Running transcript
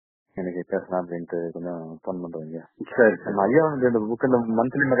எனக்கு பேசலாம் அப்படின்ட்டு கொஞ்சம் போன் பண்றீங்க. சரி நம்ம ஐயா வந்து இந்த புக் இந்த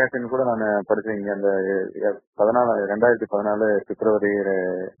மந்த்லி மெகாசின் கூட நான் படிச்சேங்க. அந்த 2014 பிப்ரவரி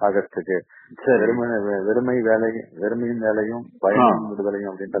ஆகஸ்டுக்கு வெறுமையும் வேலையும் பயனும்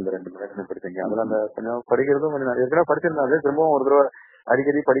விடுதலையும் அப்படின்ட்டு அந்த 2 மெகாசின் படிச்சீங்க. அதுல அந்த கொஞ்சம் படிக்கிறதும் கொஞ்சம் ஏற்கனவே படிச்சிருந்தாங்க. திரும்பவும் ஒரு தடவை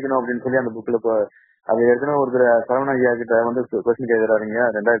அடிக்கடி படிக்கணும் அப்படின்னு சொல்லி அந்த புக்ல அது ஏற்கனவே ஒரு சரவண ஐயா கிட்ட வந்து கொஸ்டின் கேட்கிறாருங்க.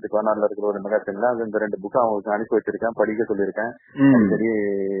 2016 இருக்கிற ஒரு மெகாசின்ல அது இந்த 2 புக் அவங்களுக்கு அனுப்பி வச்சிருக்கேன், படிக்க சொல்லியிருக்கேன், அடிக்கடி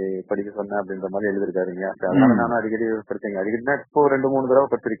படிக்க சொன்னேன் அப்படின்ற மாதிரி எழுதிருக்காருங்க. அதனால நானும் அடிக்கடி படிச்சேங்க. அடிக்கடினா இப்போ 2-3 தடவை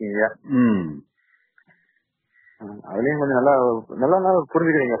படிச்சிருக்கீங்க. அதுலயும் கொஞ்சம் நல்லா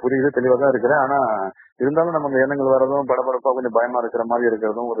புரிஞ்சுக்கிறீங்க. புரியுது, தெளிவா தான் இருக்கிறேன். ஆனா இருந்தாலும் நம்ம அந்த எண்ணங்கள் வரதும் படபடப்பா கொஞ்சம் பயமா இருக்கிற மாதிரி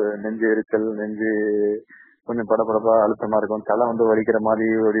இருக்கிறதும், ஒரு நெஞ்சு எரிச்சல், நெஞ்சு கொஞ்சம் படபடப்பா அழுத்தமா இருக்கும், தலை வந்து வலிக்கிற மாதிரி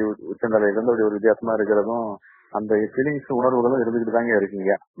ஒரு உச்சந்தலையில இருந்து ஒரு வித்தியாசமா இருக்கிறதும், அந்த ஃபீலிங்ஸ் உணர்வுகளும் இருந்துகிட்டு தாங்க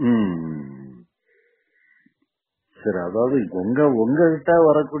இருக்கீங்க. சரி, அதாவது உங்ககிட்ட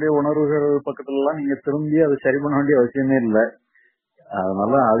வரக்கூடிய உணர்வுகள் பக்கத்துல எல்லாம் நீங்க திரும்பி அதை சரி பண்ண வேண்டிய அவசியமே இல்லை.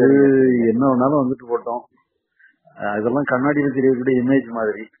 அதனால அது என்ன வேணாலும் வந்துட்டு போட்டோம். இதெல்லாம் கண்ணாடியில் தெரியக்கூடிய இமேஜ்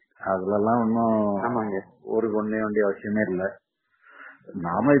மாதிரி, அதுல எல்லாம் ஒன்னும் ஒரு கொண்டே வேண்டிய அவசியமே இல்லை.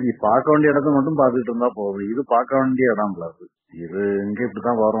 நாம இது பார்க்க வேண்டிய இடத்த மட்டும் பார்த்துட்டு இருந்தா போதும். இது பார்க்க வேண்டிய இடம் இல்ல, இது இங்க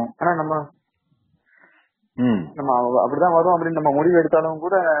இப்படிதான் வரும். ஆனா நம்ம அப்படிதான் வரும் அப்படின்னு நம்ம முடிவு எடுத்தாலும்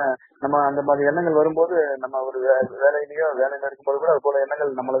கூட, நம்ம அந்த மாதிரி எண்ணங்கள் வரும்போது, நம்ம ஒரு வேலையில இருக்கும்போது கூட அது போல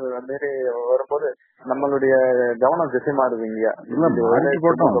எண்ணங்கள் நம்மளுக்கு மீறி வரும்போது நம்மளுடைய கவனம் திசை மாறுவீங்க.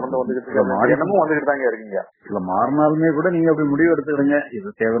 எண்ணமும் வந்துகிட்டு தாங்க இருக்கீங்க. இல்ல மாறினாலுமே கூட நீங்க அப்படி முடிவு எடுத்துக்கிடுங்க,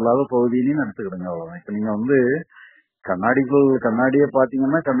 இது தேவையில்லாத பகுதியின்னு எடுத்துக்கிடுங்க. அவ்வளவுதான். இப்ப நீங்க வந்து கண்ணாடிய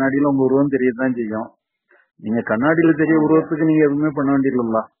பாத்தீங்கன்னா கண்ணாடியில உங்க உருவம் தெரியத்தான் செய்யும். நீங்க கண்ணாடியில தெரிய உருவத்துக்கு நீங்க எதுவுமே பண்ண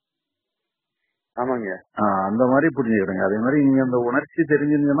வேண்டியதில்ல. ஆமாங்க. அந்த மாதிரி புரிஞ்சுக்கிடுங்க. அதே மாதிரி நீங்க அந்த உணர்ச்சி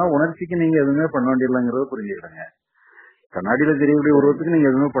தெரிஞ்சிருந்தீங்கன்னா உணர்ச்சிக்கு நீங்க எதுவுமே பண்ண வேண்டியதில்லைங்கிறத புரிஞ்சுக்கிடுங்க. கண்ணாடியில தெரியக்கூடிய உருவத்துக்கு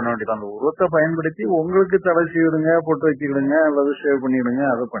நீங்க எதுவுமே பண்ண வேண்டியது. அந்த உருவத்தை பயன்படுத்தி உங்களுக்கு தலை செய்விடுங்க, போட்டு வச்சுக்கிடுங்க, அல்லது ஷேவ் பண்ணிடுங்க,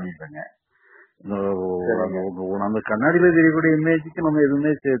 அதை பண்ணிடுங்க. அந்த கண்ணாடியில தெரியக்கூடிய இமேஜுக்கு நம்ம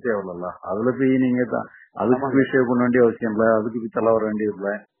எதுவுமே செய்ய தேவையில்ல. அதுல போய் நீங்க அதுக்கு போய் ஷேவ் பண்ண வேண்டிய அவசியம் இல்லை, அதுக்கு போய் தலை வர வேண்டியது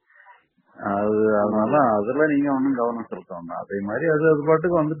இல்லை. அதனால அதுல நீங்க ஒன்னும் கவனம் செலுத்தணும். அதே மாதிரி அது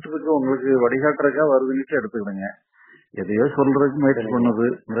பாட்டுக்கு வந்துட்டு இருக்கு, உங்களுக்கு வழிகாட்டுறக்கா வருதுன்னு எடுத்துக்கிடுங்க. எதையோ சொல்றதுக்கு முயற்சி பண்ணுது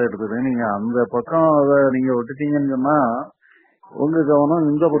எடுத்துக்கிடுங்க. நீங்க அந்த பக்கம் அதை நீங்க விட்டுட்டீங்கன்னு சொன்னா உங்க கவனம்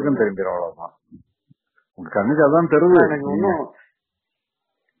இந்த பக்கம் திரும்பிடும். அவ்வளவுதான். உங்க கண்ணுக்கு அதான் தெருவு.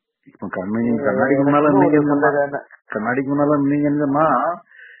 இப்ப கண்ணாடிக்கு முன்னால இருந்தீங்கன்னு சொன்னா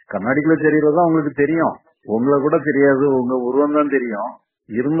கண்ணாடிக்குள்ள தெரியறதா உங்களுக்கு தெரியும், உங்களை கூட தெரியாது, உங்க உருவம் தான் தெரியும்.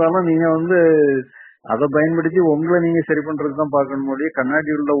 இருந்தாலும் நீங்க வந்து அதை பயன்படுத்தி உங்களை நீங்க சரி பண்றதுக்கு தான் பார்க்கணும் முடியும், கண்ணாடி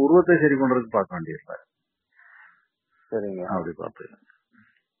உள்ள உருவத்தை சரி பண்றதுக்கு பார்க்க வேண்டியது. சரிங்க, அப்படி பார்த்து.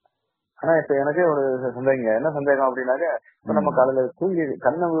 ஆனா இப்ப எனக்கே ஒரு சந்தேகம். என்ன சந்தேகம் அப்படின்னாக்க, இப்ப நம்ம காலையில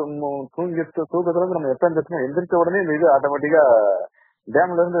தூக்கத்துல இருந்து நம்ம எப்ப எந்திரிச்ச உடனே இந்த இது ஆட்டோமேட்டிக்கா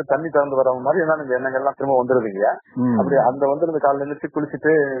டேம்ல இருந்து தண்ணி திறந்து வர மாதிரி இந்த எண்ணங்கள் எல்லாம் திரும்ப வந்துருதுங்க. அப்படி அந்த வந்துருந்து காலையில எழுந்திரிச்சு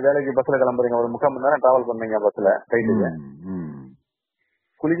குளிச்சுட்டு வேலைக்கு பஸ்ல கிளம்புறீங்க, ஒரு 3/4 மணி நேரம் டிராவல் பண்ணீங்க பஸ்ல ரைட்டுங்க.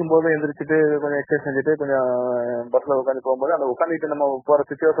 குளிக்கும் போது எந்திரிச்சிட்டு கொஞ்சம் எக்ஸசைஸ் செஞ்சுட்டு கொஞ்சம் பஸ்ல உட்காந்து போகும்போது அந்த உட்காந்துட்டு நம்ம போற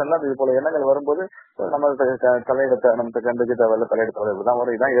சிச்சுவேஷன்லாம் இது போல எண்ணங்கள் வரும்போது நம்ம தலையிடத்தை நம்ம கண்டுக்கு தேவையில்ல, தலையிட தேவை, இப்படிதான்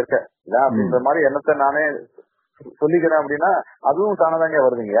வரும், இதான் இருக்க இதான் அப்படின்ற மாதிரி எண்ணத்தை நானே சொல்லிக்கிறேன் அப்படின்னா அதுவும் தானதாங்க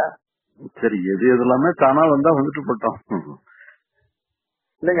வருதுங்க. சரி, எது எல்லாமே தானா வந்தா வந்துட்டு போட்டோம்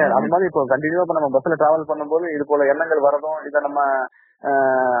இல்லைங்க. அது மாதிரி இப்போ கண்டினியூவா இப்ப நம்ம பஸ்ல டிராவல் பண்ணும்போது இது போல எண்ணங்கள் வரதும், இதை நம்ம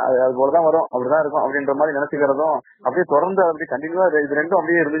அது போலதான் வரும், அப்படிதான் இருக்கும் அப்படின்ற மாதிரி நினைச்சுக்கிறதும் அப்படியே தொடர்ந்து அப்படி கண்டினியூவா இது ரெண்டும்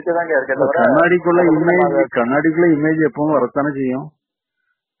அப்படியே இருந்துச்சுதாங்க இருக்கே தவிர கண்ணாடிக்குள்ள இமேஜ் எப்பவும் வரத்தானே செய்யும்.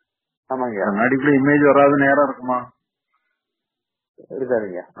 ஆமாங்க, கண்ணாடிக்குள்ள இமேஜ் வராத நேரம் இருக்குமா?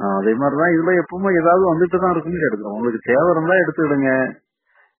 இருக்காதுங்க. அதே மாதிரிதான் இதுல எப்பவுமே ஏதாவது வந்துட்டு தான் இருக்குன்னு எடுக்கணும். உங்களுக்கு தேவை இருந்தா எடுத்துக்கிடுங்க.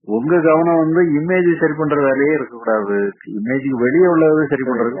 உங்க கவனம் வந்து இமேஜ் சரி பண்ற வேலையே இருக்கக்கூடாது. இமேஜுக்கு வெளியே உள்ளதை சரி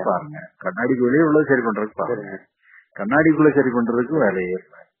பண்றதுக்கு பாருங்க, கண்ணாடிக்கு வெளியே உள்ளதை சரி பண்றதுக்கு பாருங்க, கண்ணாடிக்குள்ள சரி பண்றதுக்கு வேலையே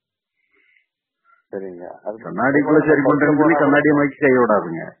இல்லை. சரிங்க, கண்ணாடிக்குள்ள சரி பண்றேன்னு சொல்லி கண்ணாடியை நோக்கி கை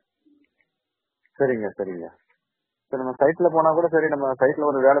விடாதுங்க. சரிங்க சரிங்க. சரி, நம்ம சைட்ல போனா கூட சரி, நம்ம சைட்ல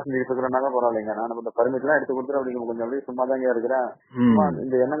ஒரு வேலை செஞ்சுட்டு இருக்கிறோம்னாங்க பரவாயில்லைங்க. நான் இந்த பர்மிட் எல்லாம் எடுத்து கொடுத்துட்டு அப்படி கொஞ்சம் அப்படியே சும்மா தாங்க இருக்கிறேன்.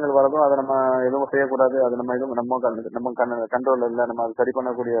 இந்த எண்ணங்கள் வரதும் அதை நம்ம எதுவும் செய்யக்கூடாது, அது நம்ம எதுவும் நம்ம கண்ட்ரோல் இல்லை, நம்ம அதை சரி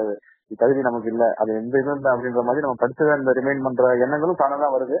பண்ணக்கூடிய தகுதி நமக்கு இல்லை, அது எந்த இதுவும் இல்லை அப்படின்ற மாதிரி நம்ம படிச்சதை இந்த ரிமைண்ட் பண்ற எண்ணங்களும்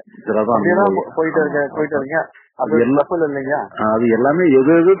தானதான் வருது. போயிட்டு இருக்கீங்க, அது தப்பு இல்லைங்க. அது எல்லாமே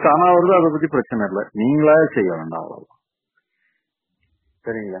எது தானா வருதோ அதை பத்தி பிரச்சனை இல்லை, நீங்களா செய்ய வேண்டாம்.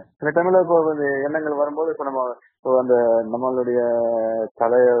 சரிங்களா. சில டைம்ல இப்போ எண்ணங்கள் வரும்போது இப்ப நம்ம அந்த நம்மளுடைய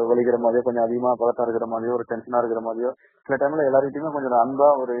தலைய வலிக்கிற மாதிரியோ, கொஞ்சம் அதிகமா பழக்கம் இருக்கிற மாதிரியோ, ஒரு டென்ஷனா இருக்கிற மாதிரியோ, சில டைம்ல எல்லாருக்கிட்டையுமே கொஞ்சம் அன்பா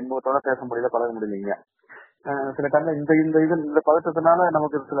ஒரு இன்பத்தோட பேச முடியல, பழக முடியலைங்க. சில டைம்ல இந்த பதட்டத்தினால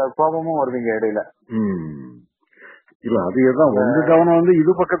நமக்கு சில கோபமும் வருவீங்க இடையில. இல்ல அதுதான் உங்க கவனம் வந்து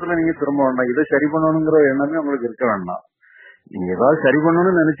இது பக்கத்துல நீங்க திரும்ப வேண்டாம், இதை சரி பண்ணணுங்கிற எண்ணமே உங்களுக்கு இருக்க வேண்டாம். நீங்க ஏதாவது சரி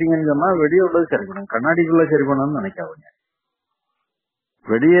பண்ணணும்னு நினைச்சீங்கன்னு சொன்னா வெளியே உள்ளது சரி பண்ணணும், கண்ணாடிக்குள்ள சரி பண்ணணும்னு நினைக்காதீங்க.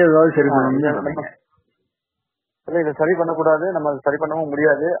 வெளியே ஏதாவது சரி பண்ணணும்னு நினைங்க. இதை சரி பண்ணக்கூடாது, நம்ம சரி பண்ணவும்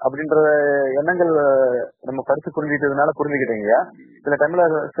முடியாது அப்படின்ற எண்ணங்கள் நம்ம கருத்து புரிஞ்சுக்கிட்டதுனால புரிஞ்சுக்கிட்டீங்க. சில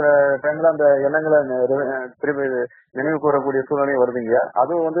டைம்ல அந்த எண்ணங்களை திருப்பி நினைவு கூறக்கூடிய சூழ்நிலை வருதுங்க.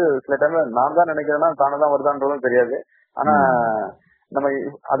 அதுவும் வந்து சில டைம்ல நான் தான் நினைக்கிறேன்னா தானதான் வருதான்றதும் தெரியாது. ஆனா நம்ம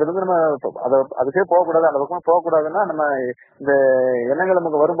அதுல இருந்து நம்ம அதுக்கே போகக்கூடாது, அந்த பக்கம் போகக்கூடாதுன்னா நம்ம இந்த எண்ணங்கள்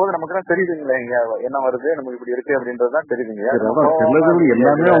நமக்கு வரும்போது நமக்கு தான் தெரியுதுங்களே இங்க என்ன வருது, நமக்கு இப்படி இருக்கு அப்படின்றதுதான் தெரியுதுங்க.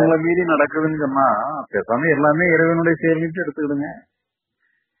 எல்லாமே உங்களை மீறி நடக்குதுன்னு சொன்னா பேசாம எல்லாமே இறைவனுடைய செயல்னிட்டு எடுத்துக்கிடுங்க.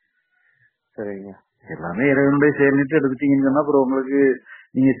 சரிங்க, எல்லாமே இறைவனுடைய செயல்னிட்டு எடுத்துட்டீங்கன்னு சொன்னா அப்புறம் உங்களுக்கு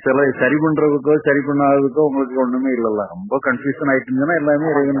நீங்க சரி பண்றதுக்கோ சரி பண்ணாததுக்கோ உங்களுக்கு ஒண்ணுமே இல்லல்ல. ரொம்ப கன்ஃபியூஷன் ஆயிட்டுங்கன்னா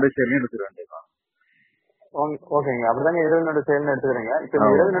எல்லாமே இறைவனுடைய செயலையும் எடுத்துக்க வேண்டியதான். ஓகேங்க, அப்படிதாங்க இறைவனுடைய செயல்னு எடுத்துக்கிறேங்க. இப்ப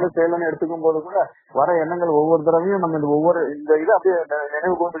இறைவனுடைய செயல்னு எடுத்துக்கும் போது கூட வர எண்ணங்கள் ஒவ்வொரு தடவையும் நம்ம இந்த இது அப்படியே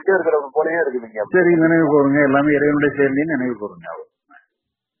நினைவு கூர்ந்துட்டே இருக்கிற போலயே இருக்குதுங்க. சரி, நினைவு கூறுங்க, எல்லாமே இறைவனுடைய செயலையும் நினைவு கூறுங்க.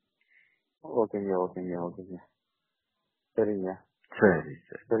 ஓகேங்க ஓகேங்க ஓகேங்க சரிங்க.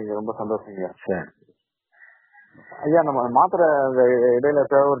 சரிங்க, ரொம்ப சந்தோஷங்க. சரி ஐயா, நம்ம மாத்திரை இடையில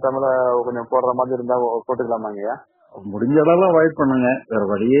ஒரு தமிழ கொஞ்சம் போடுற மாதிரி இருந்தா போட்டுக்கலாமாங்க ஐயா? முடிஞ்ச அளவு அவாய்ட் பண்ணுங்க, வேற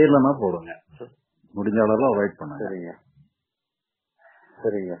வழியே இல்லைன்னா போடுங்க. முடிஞ்ச அளவு அவாய்ட் பண்ணுங்க.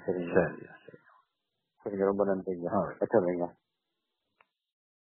 சரிங்க சரிங்க சரிங்க சரிங்க, ரொம்ப நன்றிங்க. வச்சிடுறீங்க.